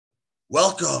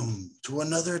Welcome to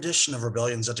another edition of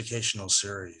Rebellion's educational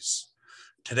series.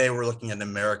 Today we're looking at an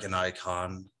American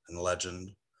icon and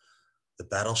legend, the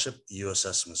Battleship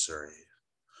USS Missouri.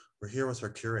 We're here with our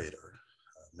curator,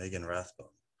 Meghan Rathbun,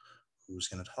 who's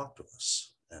going to talk to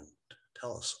us and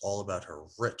tell us all about her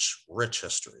rich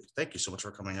history. Thank you so much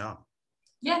for coming on.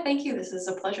 Yeah, thank you. This is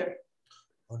a pleasure.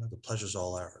 Oh, no, the pleasure's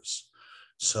all ours.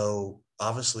 So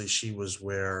obviously she was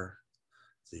where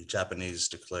the Japanese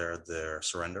declared their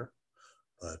surrender.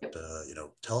 But,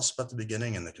 tell us about the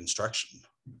beginning and the construction.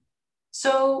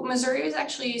 So Missouri was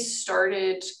actually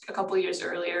started a couple of years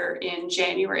earlier in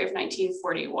January of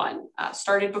 1941.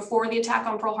 Started before the attack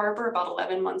on Pearl Harbor, about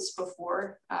 11 months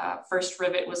before. First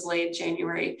rivet was laid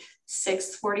January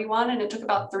 6th, 41, and it took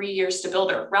about 3 years to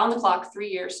build her. Round the clock, 3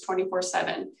 years,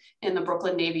 24/7 in the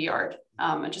Brooklyn Navy Yard.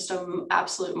 Just an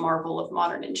absolute marvel of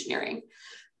modern engineering.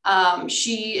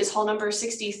 She is hull number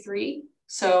 63.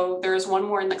 So there's one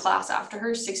more in the class after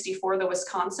her, 64, the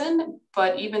Wisconsin.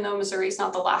 But even though Missouri is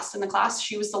not the last in the class,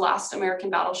 she was the last American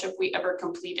battleship we ever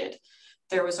completed.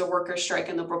 There was a worker strike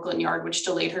in the Brooklyn Yard, which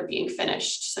delayed her being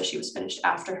finished. So she was finished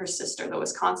after her sister, the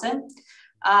Wisconsin.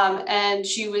 And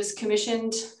she was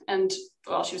commissioned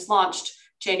she was launched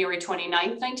January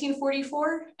 29th,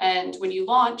 1944. And when you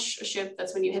launch a ship,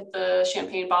 that's when you hit the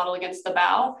champagne bottle against the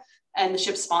bow. And the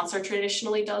ship's sponsor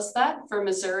traditionally does that. For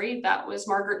Missouri, that was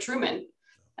Margaret Truman.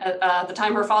 At the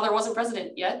time, her father wasn't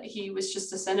president yet. He was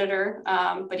just a senator,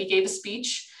 but he gave a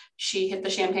speech. She hit the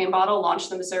champagne bottle,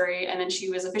 launched the Missouri, and then she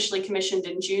was officially commissioned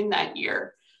in June that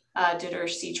year, did her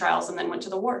sea trials, and then went to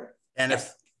the war. And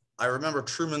if I remember,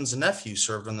 Truman's nephew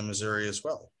served on the Missouri as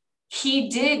well. He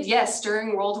did, yes,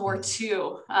 during World War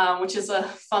II, which is a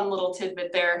fun little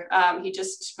tidbit there. He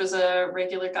just was a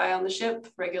regular guy on the ship,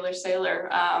 regular sailor.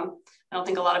 I don't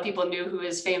think a lot of people knew who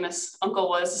his famous uncle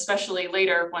was, especially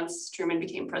later once Truman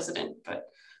became president, but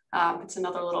it's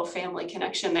another little family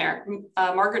connection there.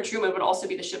 Margaret Truman would also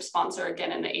be the ship sponsor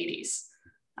again in the 80s.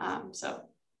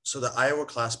 So the Iowa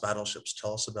class battleships,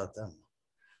 tell us about them.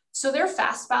 So they're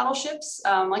fast battleships.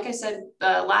 Like I said,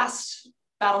 the last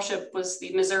battleship was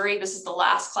the Missouri. This is the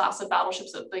last class of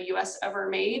battleships that the US ever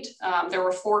made. There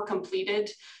were 4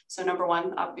 completed. So number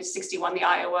 1, obviously 61, the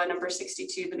Iowa, number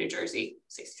 62, the New Jersey,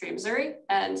 63, Missouri,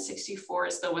 and 64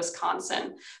 is the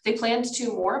Wisconsin. They planned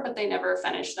 2 more, but they never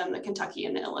finished them, the Kentucky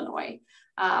and the Illinois.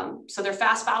 So they're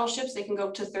fast battleships. They can go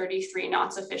up to 33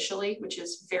 knots officially, which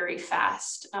is very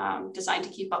fast, designed to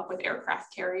keep up with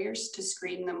aircraft carriers to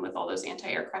screen them with all those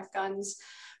anti-aircraft guns.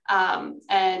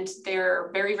 And they're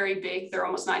very, very big. They're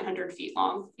almost 900 feet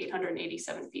long,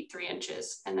 887 feet, 3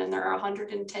 inches. And then they're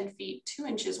 110 feet, 2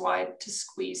 inches wide to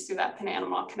squeeze through that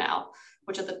Panama Canal,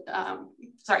 which at the,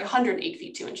 108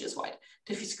 feet, 2 inches wide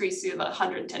to squeeze through the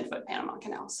 110-foot Panama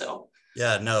Canal. So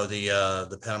yeah, no,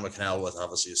 the Panama Canal width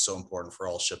obviously is so important for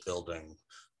all shipbuilding,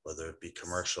 whether it be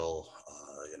commercial,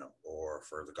 or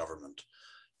for the government.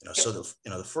 Yep. So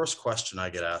the first question I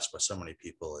get asked by so many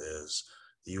people is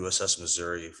the USS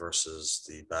Missouri versus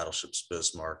the battleships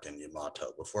Bismarck and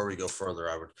Yamato. Before we go further,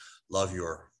 I would love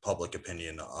your public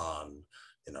opinion on,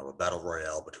 a battle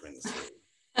royale between the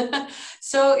 3.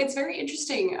 So it's very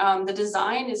interesting. The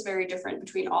design is very different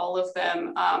between all of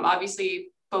them. Obviously,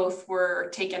 both were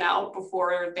taken out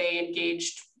before they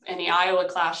engaged any Iowa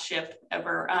class ship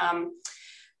ever.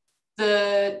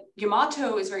 The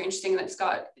Yamato is very interesting. That's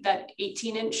got that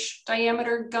 18-inch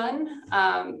diameter gun.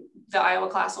 The Iowa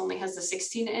class only has the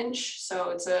 16-inch, so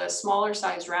it's a smaller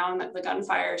size round that the gun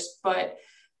fires. But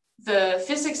the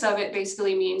physics of it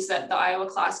basically means that the Iowa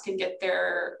class can get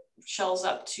their shells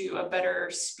up to a better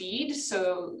speed.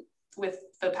 So with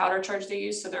the powder charge they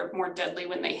use, so they're more deadly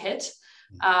when they hit.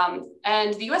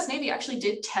 And the US Navy actually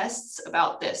did tests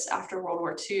about this after World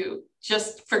War II,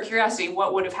 just for curiosity,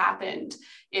 what would have happened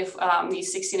if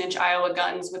these 16-inch Iowa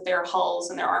guns with their hulls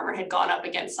and their armor had gone up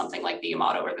against something like the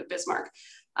Yamato or the Bismarck.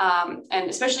 And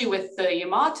especially with the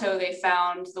Yamato, they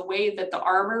found the way that the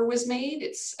armor was made,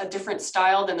 it's a different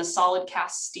style than the solid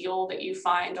cast steel that you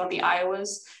find on the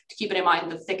Iowas. To keep it in mind,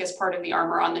 the thickest part of the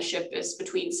armor on the ship is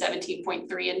between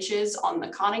 17.3 inches on the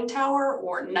conning tower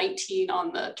or 19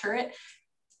 on the turret.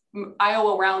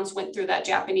 Iowa rounds went through that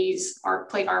Japanese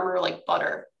plate armor like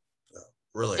butter.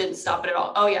 Really? Didn't stop it at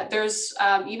all. Oh yeah, there's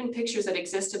even pictures that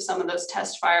exist of some of those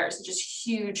test fires, just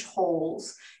huge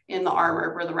holes in the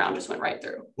armor where the round just went right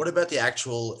through. What about the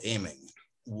actual aiming?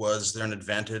 Was there an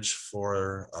advantage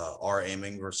for our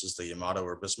aiming versus the Yamato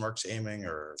or Bismarck's aiming,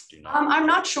 or do you know? I'm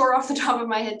not sure off the top of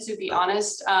my head, to be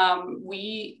honest.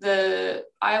 The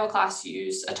Iowa class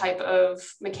use a type of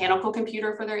mechanical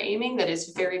computer for their aiming that is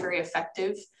very, very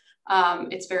effective.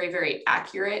 It's very, very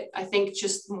accurate. I think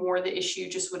just more the issue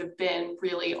just would have been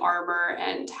really armor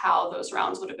and how those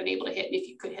rounds would have been able to hit and if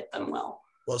you could hit them well.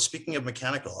 Well, speaking of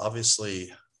mechanical,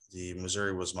 obviously the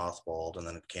Missouri was mothballed and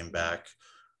then it came back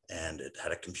and it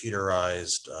had a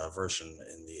computerized version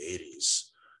in the 80s.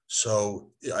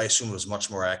 So I assume it was much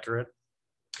more accurate.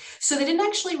 So they didn't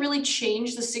actually really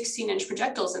change the 16-inch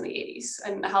projectiles in the 80s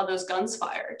and how those guns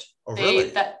fired. Oh, really?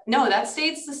 That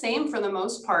stays the same for the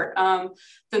most part.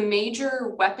 The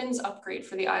major weapons upgrade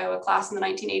for the Iowa class in the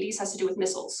 1980s has to do with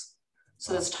missiles.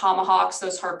 So those tomahawks,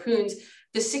 those harpoons,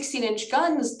 the 16-inch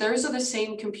guns, those are the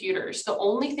same computers. The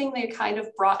only thing they kind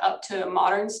of brought up to a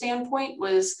modern standpoint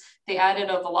was they added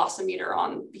a velocimeter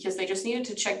on because they just needed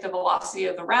to check the velocity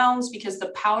of the rounds because the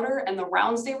powder and the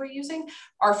rounds they were using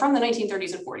are from the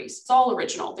 1930s and 40s. It's all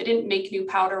original. They didn't make new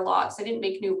powder lots. They didn't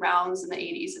make new rounds in the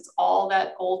 80s. It's all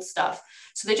that old stuff.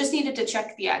 So they just needed to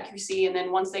check the accuracy. And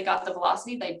then once they got the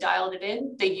velocity, they dialed it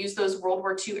in. They used those World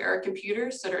War II era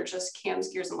computers that are just cams,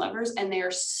 gears, and levers, and they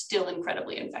are still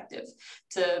incredibly effective.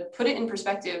 To put it in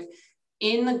perspective,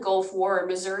 in the Gulf War,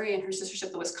 Missouri and her sister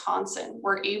ship, the Wisconsin,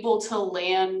 were able to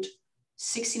land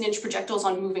 16-inch projectiles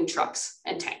on moving trucks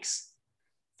and tanks.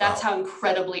 That's how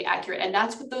incredibly accurate. And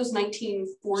that's with those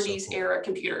 1940s era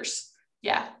computers.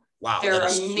 Yeah. Wow. They're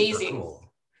amazing.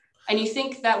 Cool. And you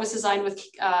think that was designed with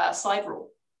slide rule?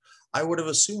 I would have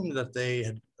assumed that they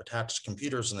had attached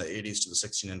computers in the 80s to the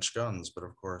 16-inch guns, but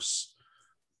of course,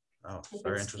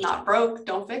 very interesting. It's not broke,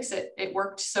 don't fix it. It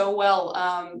worked so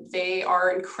well. They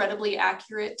are incredibly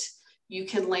accurate. You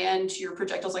can land your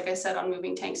projectiles, like I said, on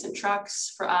moving tanks and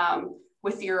trucks.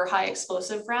 With your high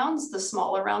explosive rounds, the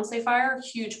smaller rounds they fire,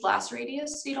 huge blast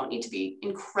radius. So you don't need to be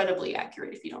incredibly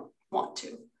accurate if you don't want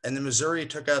to. And the Missouri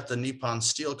took out the Nippon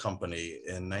Steel Company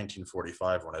in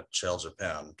 1945 when it shelled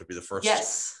Japan to be the first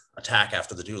attack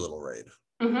after the Doolittle raid.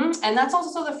 Mm-hmm. And that's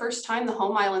also the first time the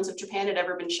home islands of Japan had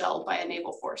ever been shelled by a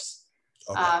naval force.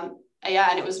 Okay.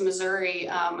 And it was Missouri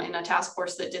in a task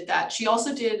force that did that. She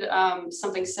also did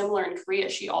something similar in Korea.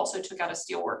 She also took out a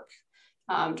steelwork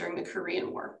during the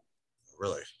Korean War.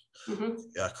 Really? Mm-hmm.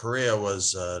 Yeah, Korea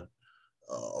was a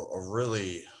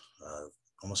really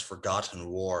almost forgotten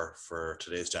war for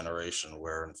today's generation,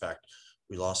 where in fact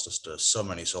we lost just so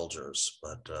many soldiers.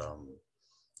 But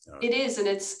it is, and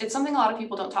it's something a lot of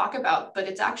people don't talk about, but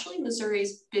it's actually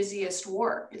Missouri's busiest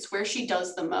war. It's where she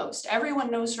does the most.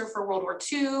 Everyone knows her for World War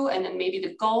II and then maybe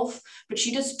the Gulf, but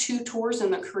she does 2 tours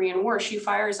in the Korean War. She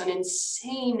fires an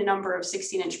insane number of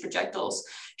 16-inch projectiles.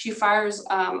 She fires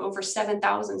over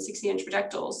 7,000 16-inch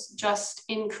projectiles just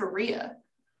in Korea.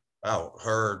 Wow,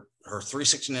 her 3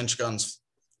 16-inch guns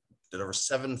did over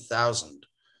 7,000.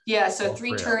 Yeah, so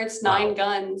 3 turrets, 9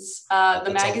 guns.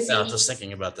 The magazine. Just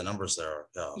thinking about the numbers there.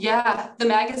 Yeah,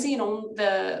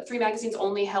 the 3 magazines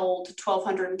only held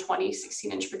 1,220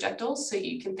 16-inch projectiles. So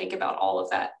you can think about all of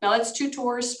that. Now that's 2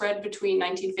 tours spread between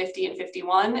 1950 and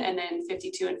 51, and then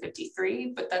 52 and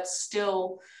 53. But that's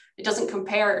still, it doesn't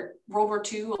compare. World War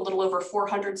II, a little over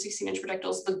 400 16-inch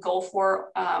projectiles. The Gulf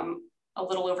War, a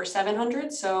little over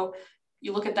 700. So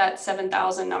you look at that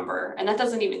 7,000 number, and that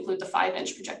doesn't even include the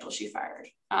 5-inch projectile she fired.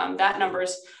 That number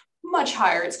is much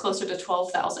higher. It's closer to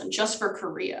 12,000 just for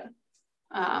Korea.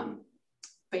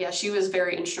 But yeah, she was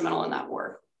very instrumental in that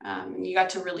war. And you got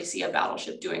to really see a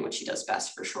battleship doing what she does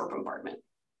best for shore bombardment.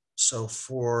 So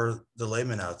for the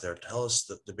layman out there, tell us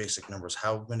the basic numbers.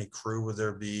 How many crew would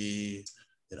there be?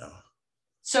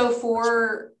 So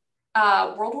for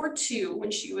World War II, when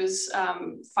she was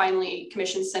finally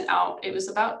commissioned, sent out, it was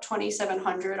about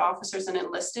 2,700 officers and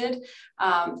enlisted.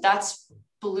 That's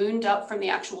ballooned up from the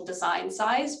actual design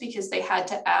size because they had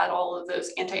to add all of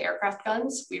those anti-aircraft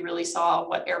guns. We really saw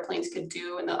what airplanes could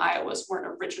do, and the Iowas weren't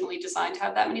originally designed to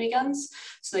have that many guns.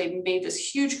 So they made this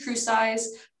huge crew size.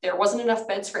 There wasn't enough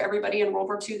beds for everybody in World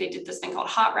War II. They did this thing called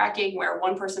hot racking, where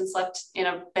one person slept in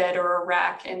a bed or a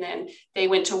rack, and then they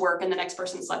went to work and the next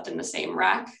person slept in the same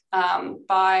rack.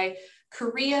 By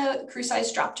Korea, crew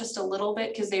size dropped just a little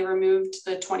bit because they removed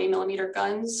the 20mm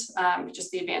guns,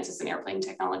 just the advances in airplane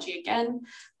technology again.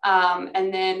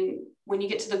 And then when you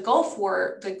get to the Gulf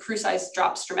War, the crew size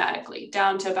drops dramatically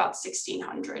down to about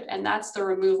 1,600. And that's the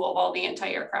removal of all the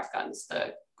anti-aircraft guns,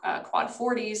 the quad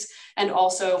 40s, and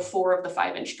also 4 of the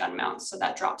 5-inch gun mounts. So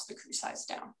that drops the crew size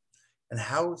down. And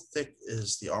how thick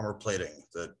is the armor plating,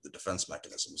 the defense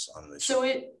mechanisms on this? So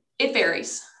it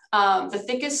varies. The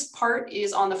thickest part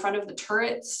is on the front of the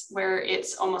turrets, where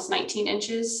it's almost 19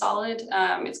 inches solid.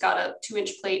 It's got a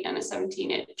 2-inch plate and a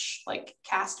 17-inch like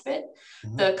cast bit.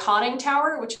 Mm-hmm. The conning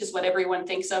tower, which is what everyone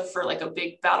thinks of for like a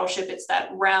big battleship, it's that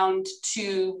round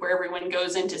tube where everyone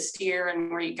goes in to steer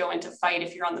and where you go in to fight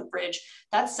if you're on the bridge.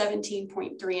 That's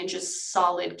 17.3 inches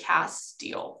solid cast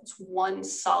steel. It's one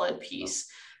solid piece.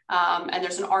 And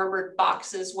there's an armored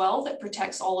box as well that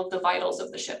protects all of the vitals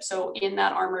of the ship. So in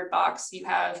that armored box, you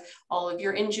have all of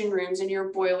your engine rooms and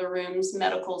your boiler rooms,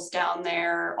 medicals down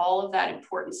there, all of that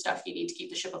important stuff you need to keep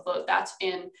the ship afloat. That's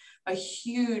in a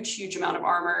huge, huge amount of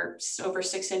armor, over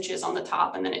 6 inches on the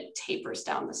top, and then it tapers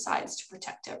down the sides to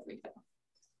protect everything.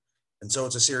 And so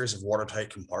it's a series of watertight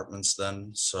compartments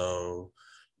then, so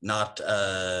not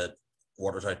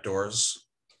watertight doors?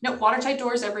 No, watertight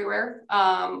doors everywhere.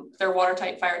 They're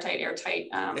watertight, firetight, airtight.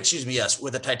 Excuse me, yes.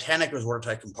 With the Titanic, it was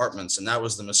watertight compartments, and that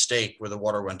was the mistake where the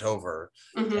water went over.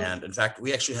 Mm-hmm. And in fact,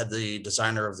 we actually had the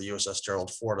designer of the USS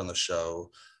Gerald Ford on the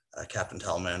show, Captain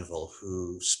Tal Manville,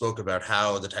 who spoke about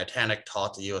how the Titanic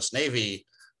taught the US Navy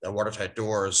that watertight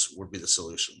doors would be the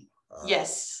solution.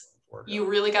 Yes. You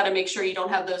really got to make sure you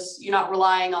don't have those, you're not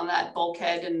relying on that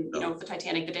bulkhead. And, you know, the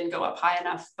Titanic, that didn't go up high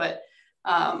enough, but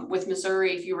with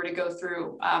Missouri, if you were to go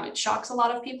through, it shocks a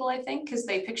lot of people, I think, because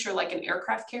they picture like an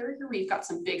aircraft carrier where you've got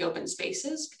some big open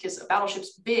spaces, because a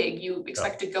battleship's big. You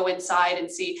expect to go inside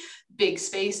and see big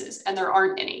spaces, and there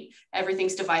aren't any.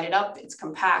 Everything's divided up. It's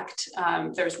compact.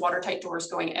 There's watertight doors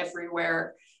going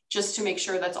everywhere, just to make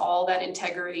sure that's all that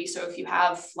integrity. So if you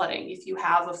have flooding, if you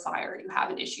have a fire, you have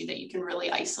an issue, that you can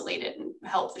really isolate it and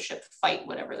help the ship fight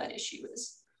whatever that issue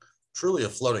is. Truly a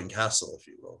floating castle, if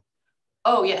you will.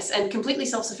 Oh, yes, and completely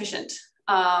self-sufficient.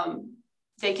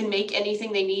 They can make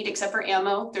anything they need except for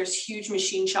ammo. There's huge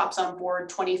machine shops on board,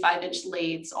 25-inch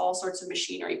lathes, all sorts of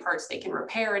machinery parts. They can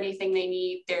repair anything they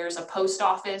need. There's a post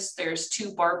office. There's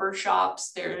 2 barber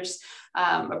shops. There's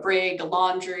a brig, a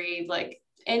laundry, like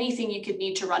anything you could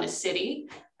need to run a city,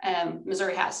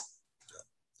 Missouri has.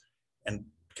 And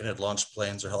can it launch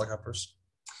planes or helicopters?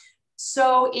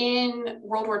 So in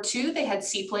World War II, they had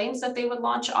seaplanes that they would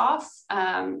launch off.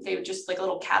 They would just like a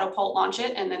little catapult launch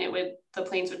it, and then the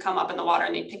planes would come up in the water,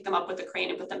 and they'd pick them up with a crane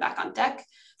and put them back on deck.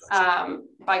 Gotcha.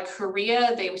 By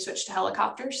Korea, they switched to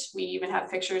helicopters. We even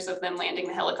have pictures of them landing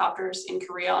the helicopters in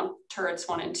Korea on turrets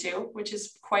 1 and 2, which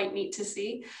is quite neat to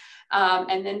see.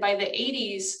 And then by the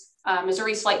 80s,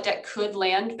 Missouri's flight deck could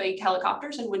land big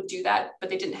helicopters and would do that,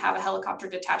 but they didn't have a helicopter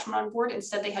detachment on board.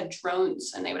 Instead, they had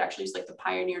drones, and they would actually use like the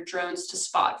Pioneer drones to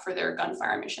spot for their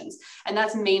gunfire missions. And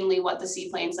that's mainly what the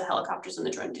seaplanes, the helicopters, and the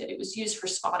drone did. It was used for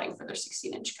spotting for their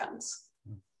 16-inch guns.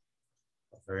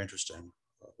 Very interesting.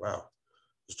 Wow.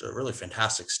 Just really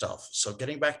fantastic stuff. So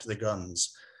getting back to the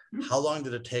guns, how long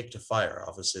did it take to fire?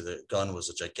 Obviously, the gun was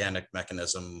a gigantic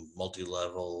mechanism,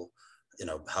 multi-level.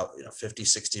 50,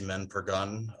 60 men per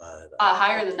gun?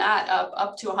 Higher than that,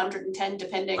 up to 110,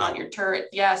 depending on your turret.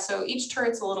 Yeah, so each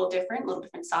turret's a little different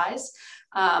size,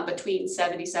 between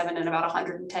 77 and about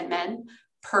 110 men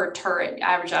per turret,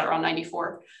 average out around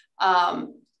 94.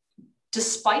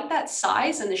 Despite that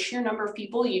size and the sheer number of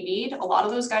people you need, a lot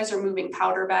of those guys are moving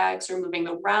powder bags or moving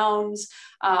the rounds.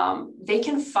 They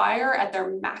can fire at their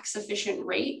max efficient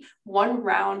rate, 1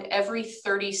 round every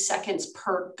 30 seconds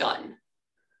per gun.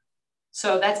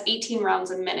 So that's 18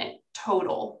 rounds a minute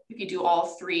total if you do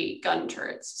all 3 gun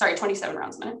turrets. Sorry, 27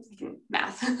 rounds a minute. You can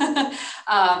math.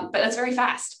 But that's very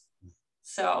fast.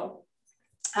 So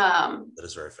that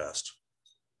is very fast.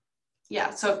 Yeah.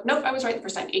 So nope, I was right the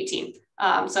first time. 18.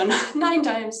 So 9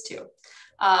 times 2.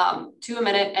 2 a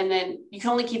minute, and then you can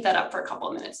only keep that up for a couple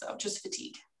of minutes though, just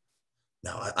fatigue.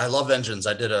 Now, I love engines.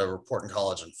 I did a report in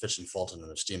college on Fitch and Fulton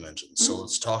and the steam engines. So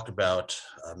let's talk about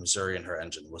Missouri and her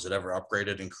engine. Was it ever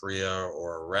upgraded in Korea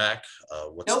or Iraq?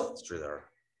 What's the history there?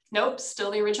 Nope,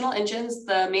 still the original engines.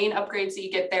 The main upgrades that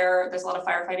you get there's a lot of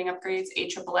firefighting upgrades,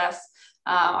 AFFF,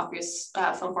 obvious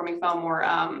film forming foam, or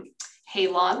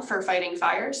Halon for fighting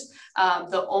fires.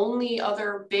 The only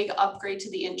other big upgrade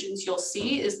to the engines you'll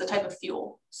see is the type of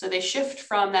fuel. So they shift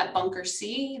from that bunker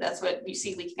C, that's what you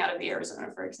see leaking out of the Arizona,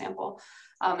 for example,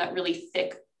 that really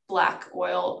thick black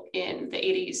oil in the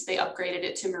 80s. They upgraded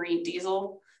it to marine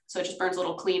diesel. So it just burns a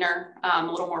little cleaner, a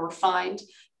little more refined,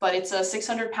 but it's a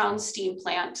 600-pound steam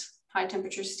plant, high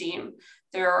temperature steam.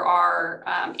 There are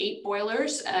 8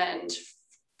 boilers, and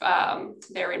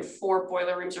they're in 4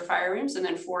 boiler rooms or fire rooms, and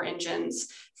then 4 engines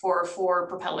for 4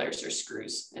 propellers or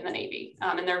screws in the Navy.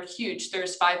 And they're huge.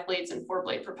 There's 5 blades and 4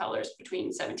 blade propellers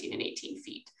between 17 and 18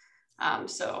 feet.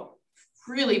 So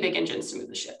really big engines to move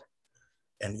the ship.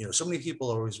 And, so many people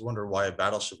always wonder why a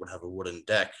battleship would have a wooden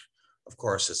deck. Of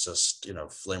course, it's just,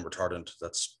 flame retardant.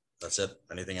 That's That's it?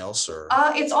 Anything else? Or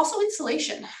it's also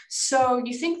insulation. So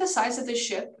you think the size of this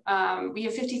ship, we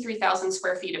have 53,000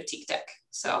 square feet of teak deck.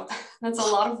 So that's a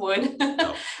lot of wood.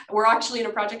 no. We're actually in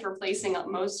a project replacing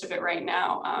most of it right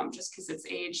now, just because it's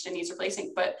aged and needs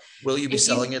replacing. But will you be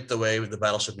selling it the way the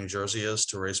Battleship New Jersey is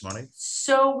to raise money?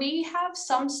 So we have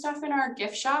some stuff in our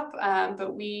gift shop,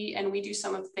 but we do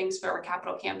some of the things for our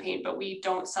capital campaign, but we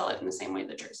don't sell it in the same way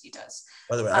the Jersey does.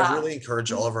 By the way, I really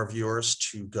encourage all of our viewers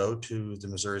to go to the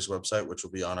Missouri's website, which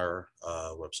will be on our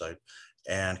website,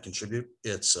 and contribute.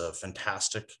 It's a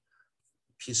fantastic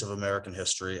piece of American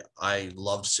history. I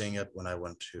loved seeing it when I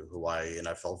went to Hawaii, and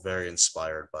I felt very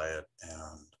inspired by it.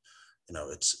 And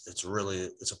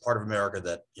it's a part of America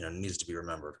that needs to be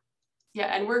remembered. Yeah,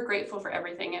 and we're grateful for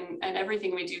everything, and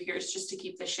everything we do here is just to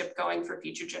keep the ship going for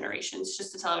future generations,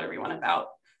 just to tell everyone about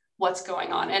what's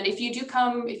going on. And if you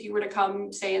were to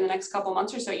come, say in the next couple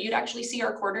months or so, you'd actually see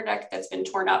our quarter deck that's been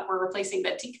torn up. We're replacing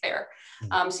that teak there.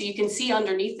 So you can see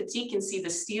underneath the teak and see the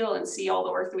steel and see all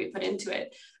the work that we put into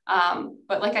it.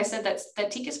 But like I said,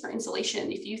 that teak is for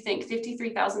insulation. If you think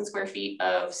 53,000 square feet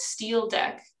of steel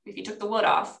deck, if you took the wood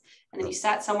off and then you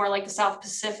sat somewhere like the South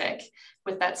Pacific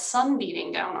with that sun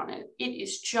beating down on it, it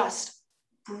is just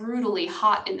brutally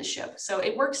hot in the ship. So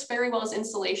it works very well as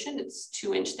insulation. It's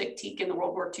 2-inch thick teak in the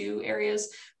World War II areas.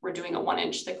 We're doing a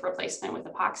 1-inch thick replacement with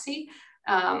epoxy.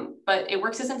 But it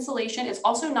works as insulation. It's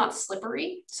also not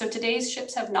slippery. So today's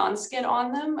ships have non-skid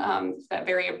on them, that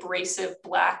very abrasive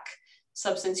black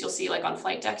substance you'll see like on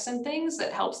flight decks and things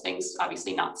that helps things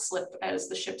obviously not slip as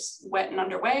the ship's wet and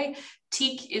underway.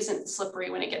 Teak isn't slippery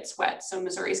when it gets wet. So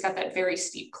Missouri's got that very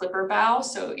steep clipper bow,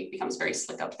 so it becomes very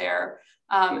slick up there.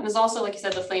 And there's also, like you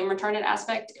said, the flame retardant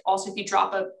aspect. Also, if you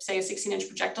drop a 16-inch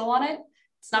projectile on it,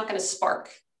 it's not going to spark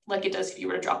like it does if you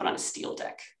were to drop it on a steel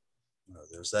deck.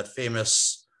 There's that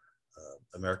famous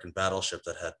American battleship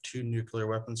that had 2 nuclear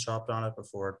weapons dropped on it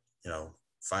before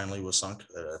finally was sunk.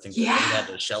 I think they had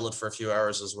to shell it for a few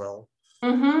hours as well.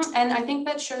 And I think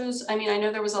that shows, I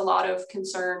know there was a lot of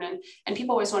concern and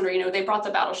people always wonder, they brought the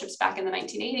battleships back in the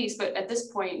 1980s, but at this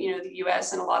point, the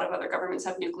US and a lot of other governments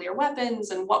have nuclear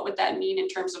weapons. And what would that mean in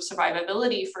terms of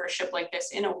survivability for a ship like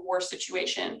this in a war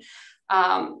situation?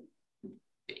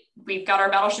 We've got our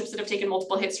battleships that have taken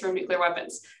multiple hits from nuclear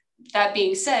weapons. That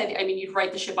being said, you'd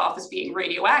write the ship off as being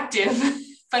radioactive,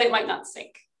 but it might not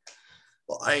sink.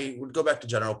 Well, I would go back to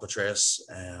General Petraeus,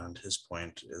 and his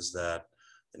point is that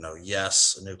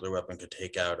yes, a nuclear weapon could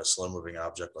take out a slow-moving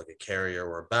object like a carrier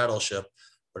or a battleship,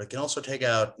 but it can also take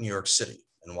out New York City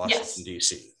and Washington,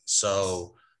 D.C.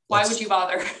 So why would you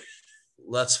bother?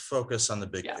 Let's focus on the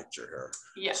big picture here.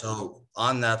 Yeah. So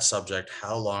on that subject,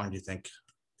 how long do you think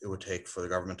it would take for the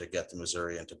government to get the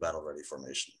Missouri into battle-ready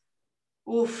formation?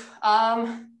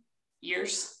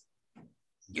 Years.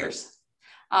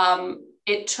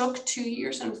 It took 2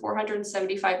 years and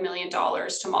 $475 million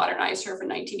to modernize her from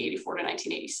 1984 to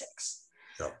 1986.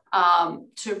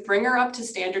 To bring her up to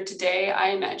standard today, I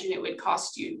imagine it would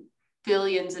cost you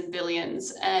billions and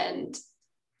billions. And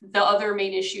the other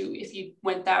main issue, if you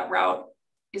went that route,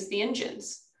 is the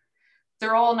engines.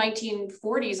 They're all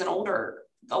 1940s and older.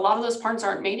 A lot of those parts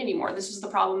aren't made anymore. This was the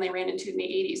problem they ran into in the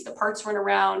 80s. The parts weren't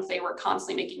around. They were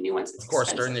constantly making new ones. Of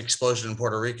course, during the explosion in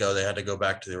Puerto Rico, they had to go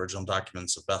back to the original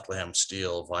documents of Bethlehem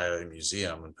Steel via a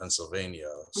museum in Pennsylvania.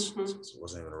 So it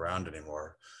wasn't even around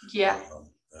anymore.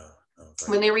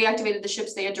 When they reactivated the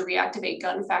ships, they had to reactivate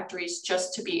gun factories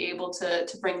just to be able to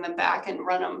bring them back and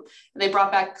run them. They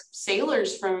brought back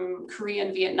sailors from Korea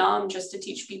and Vietnam just to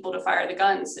teach people to fire the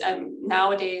guns. And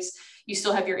nowadays, you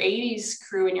still have your 80s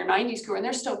crew and your 90s crew, and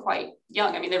they're still quite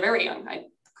young. They're very young.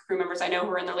 Crew members I know who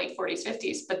are in their late 40s,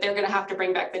 50s, but they're going to have to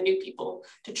bring back the new people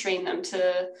to train them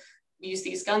to use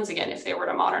these guns again if they were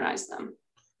to modernize them.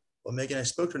 Well, Megan, I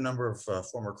spoke to a number of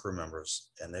former crew members,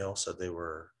 and they all said they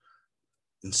were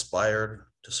inspired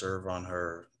to serve on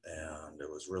her, and it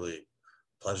was really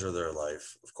a pleasure of their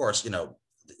life. Of course,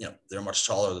 they're much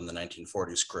taller than the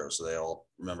 1940s crew, so they all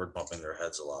remembered bumping their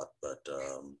heads a lot, but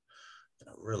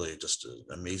really just an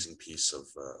amazing piece of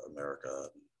America,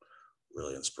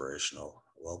 really inspirational.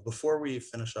 Well, before we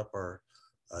finish up our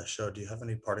show, do you have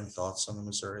any parting thoughts on the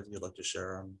Missouri that you'd like to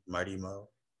share on Mighty Mo?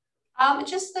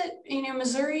 Just that,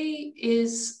 Missouri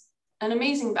is an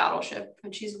amazing battleship,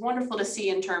 and she's wonderful to see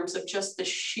in terms of just the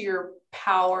sheer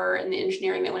power and the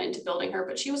engineering that went into building her,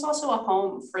 but she was also a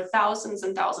home for thousands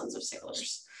and thousands of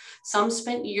sailors. Some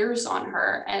spent years on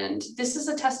her, and this is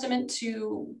a testament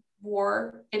to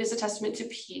war. It is a testament to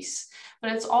peace,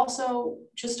 but it's also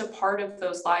just a part of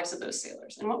those lives of those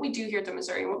sailors. And what we do here at the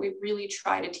Missouri, and what we really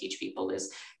try to teach people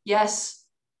is, yes,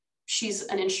 she's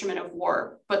an instrument of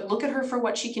war, but look at her for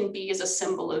what she can be as a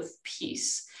symbol of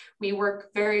peace. We work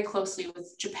very closely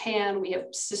with Japan. We have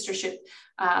sistership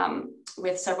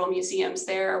with several museums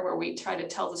there where we try to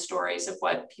tell the stories of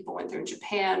what people went through in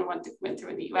Japan, what they went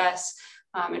through in the US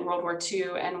in World War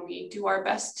II. And we do our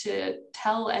best to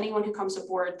tell anyone who comes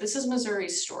aboard, this is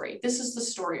Missouri's story. This is the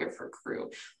story of her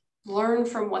crew. Learn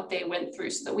from what they went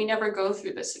through so that we never go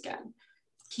through this again.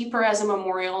 Keep her as a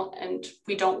memorial, and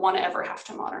we don't want to ever have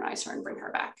to modernize her and bring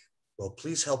her back. Well,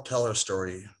 please help tell her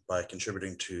story by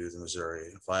contributing to the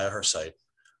Missouri via her site.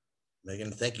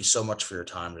 Meghan, thank you so much for your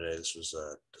time today. This was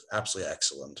absolutely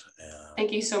excellent.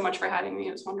 Thank you so much for having me.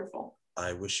 It was wonderful.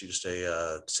 I wish you to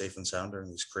stay safe and sound during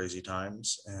these crazy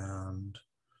times, and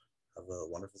have a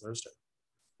wonderful Thursday.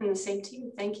 And the same to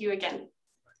you. Thank you again.